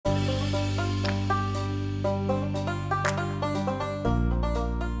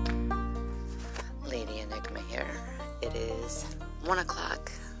1 o'clock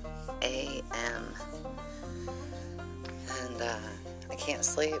a.m. and I can't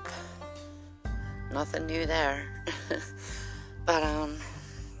sleep. Nothing new there. But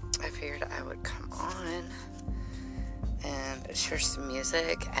I figured I would come on and share some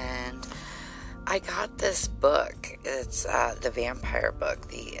music, and I got this book. It's the vampire book,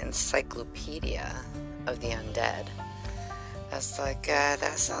 the Encyclopedia of the Undead. I was like,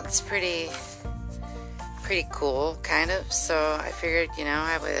 that sounds pretty cool, kind of. So I figured,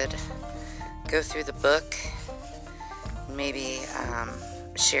 I would go through the book, maybe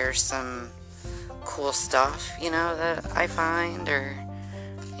share some cool stuff, that I find, or,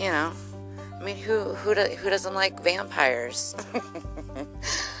 I mean, who doesn't like vampires?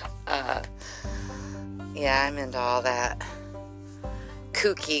 Yeah, I'm into all that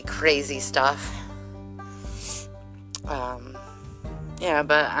kooky, crazy stuff. Yeah,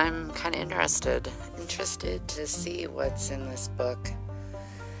 but I'm kind of interested to see what's in this book.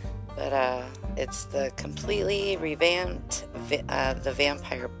 But it's the completely revamped the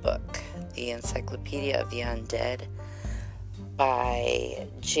vampire book, the Encyclopedia of the Undead, by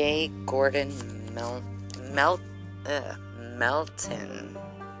J. Gordon Melton.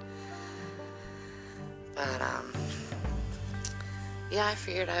 But yeah, I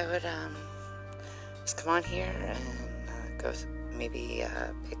figured I would just come on here and go maybe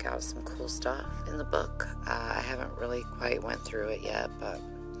pick out some cool stuff in the book. I haven't really quite went through it yet, but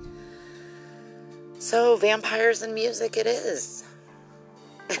so vampires and music it is.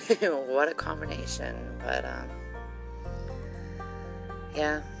 What a combination. But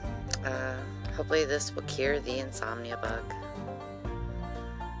yeah, hopefully this will cure the insomnia bug.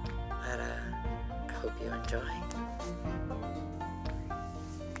 But I hope you enjoy.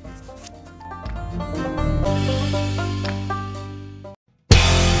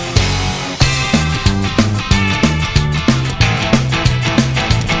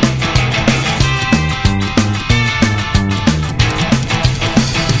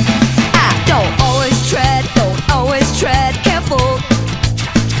 Don't always tread careful.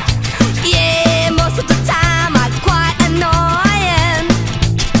 Yeah, most of the time I'm quite annoying.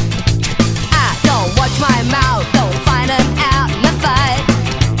 I don't watch my mouth,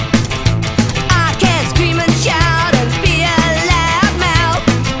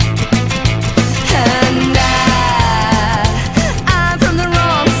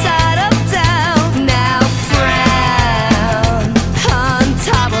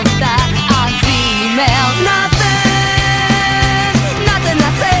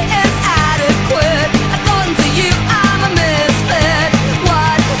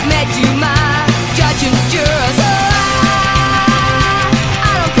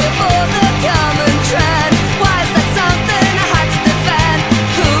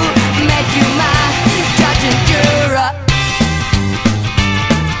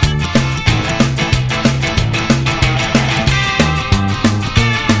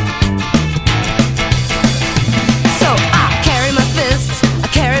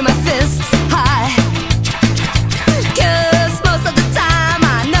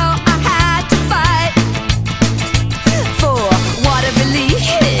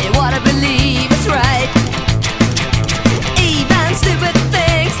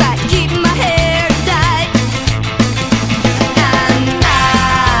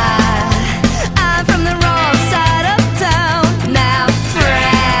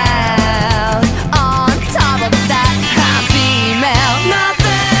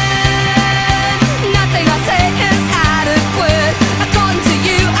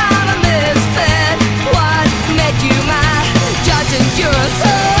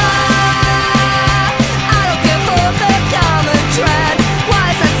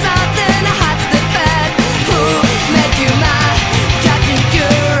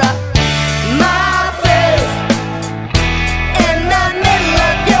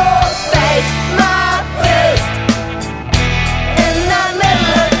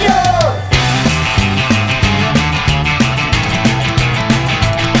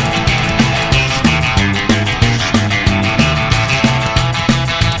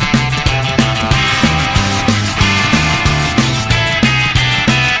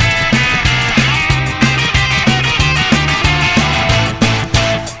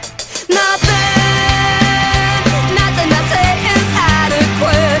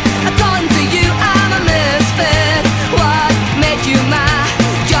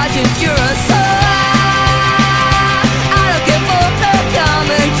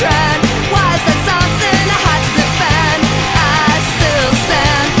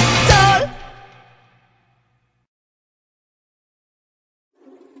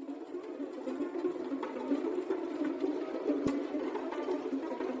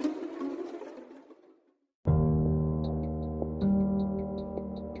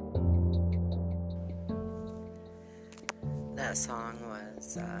 that song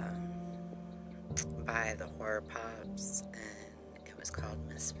was by the Horror Pops, and it was called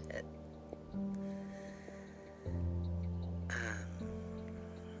Misfit.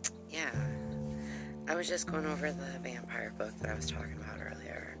 Yeah, I was just going over the vampire book that I was talking about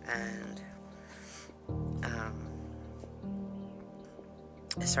earlier, and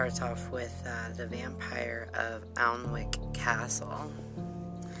it starts off with the Vampire of Alnwick Castle.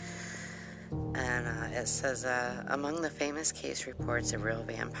 And it says, among the famous case reports of real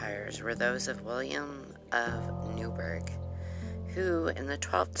vampires were those of William of Newburgh, who, in the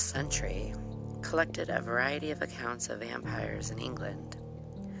 12th century, collected a variety of accounts of vampires in England.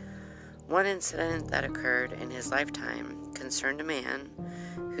 One incident that occurred in his lifetime concerned a man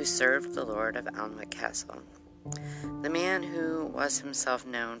who served the Lord of Alnwick Castle. The man, who was himself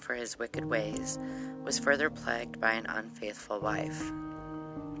known for his wicked ways, was further plagued by an unfaithful wife.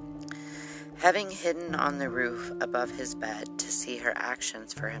 Having hidden on the roof above his bed to see her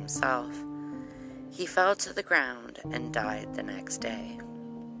actions for himself, he fell to the ground and died the next day.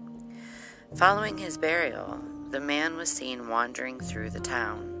 Following his burial, the man was seen wandering through the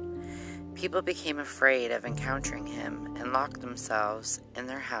town. People became afraid of encountering him and locked themselves in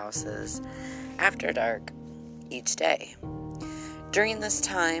their houses after dark each day. During this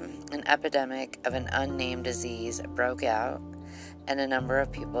time, an epidemic of an unnamed disease broke out, and a number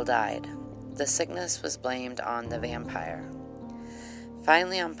of people died. The sickness was blamed on the vampire.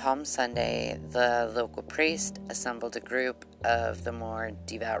 Finally, on Palm Sunday, the local priest assembled a group of the more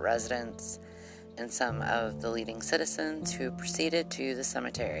devout residents and some of the leading citizens, who proceeded to the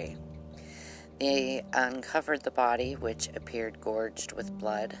cemetery. They uncovered the body, which appeared gorged with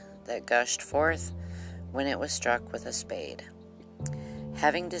blood that gushed forth when it was struck with a spade.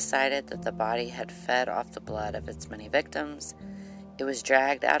 Having decided that the body had fed off the blood of its many victims, it was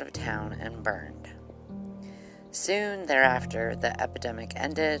dragged out of town and burned. Soon thereafter, the epidemic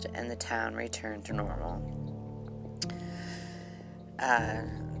ended and the town returned to normal.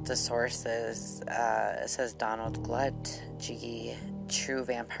 The sources, it says Donald Glut, G. True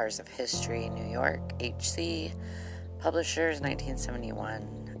Vampires of History, New York, H.C., Publishers, 1971,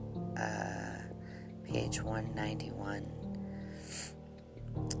 page 191.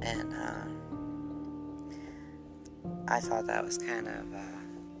 And I thought that was kind of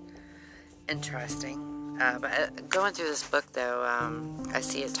interesting. But going through this book, though, I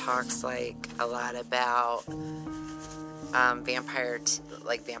see it talks like a lot about vampire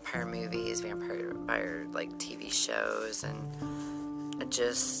movies, vampire like TV shows, and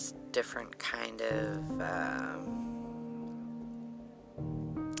just different kind of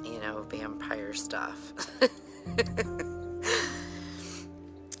vampire stuff.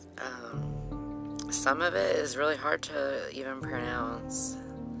 Some of it is really hard to even pronounce,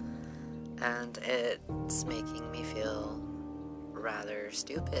 and it's making me feel rather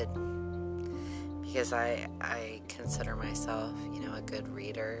stupid, because I consider myself, a good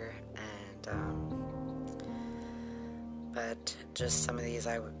reader, and but just some of these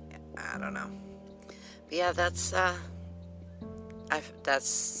I don't know. But yeah,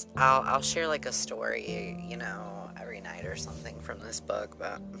 I'll share like a story, every night or something from this book,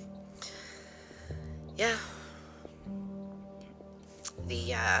 but yeah,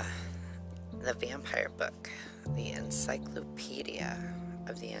 the vampire book, the Encyclopedia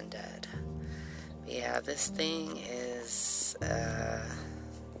of the Undead. Yeah, this thing is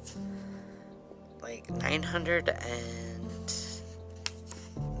like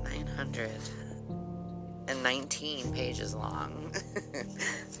 919 pages long.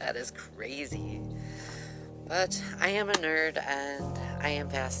 That is crazy. But I am a nerd, and I am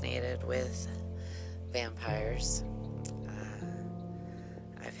fascinated with vampires.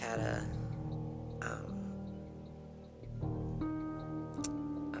 I've had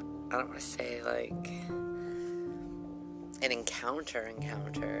I don't want to say like an encounter,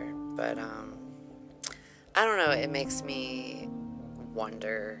 but I don't know, it makes me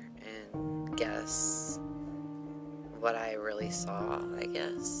wonder and guess what I really saw, I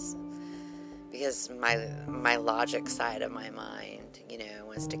guess, because my logic side of my mind,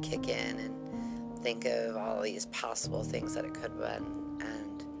 wants to kick in and think of all these possible things that it could have been,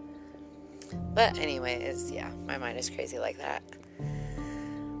 but anyways, yeah, my mind is crazy like that.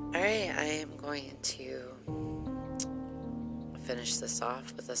 Alright, I am going to finish this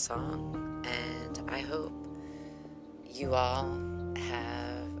off with a song, and I hope you all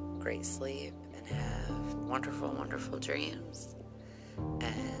have great sleep and have wonderful, wonderful dreams,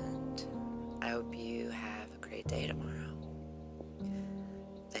 and I hope you have a great day tomorrow.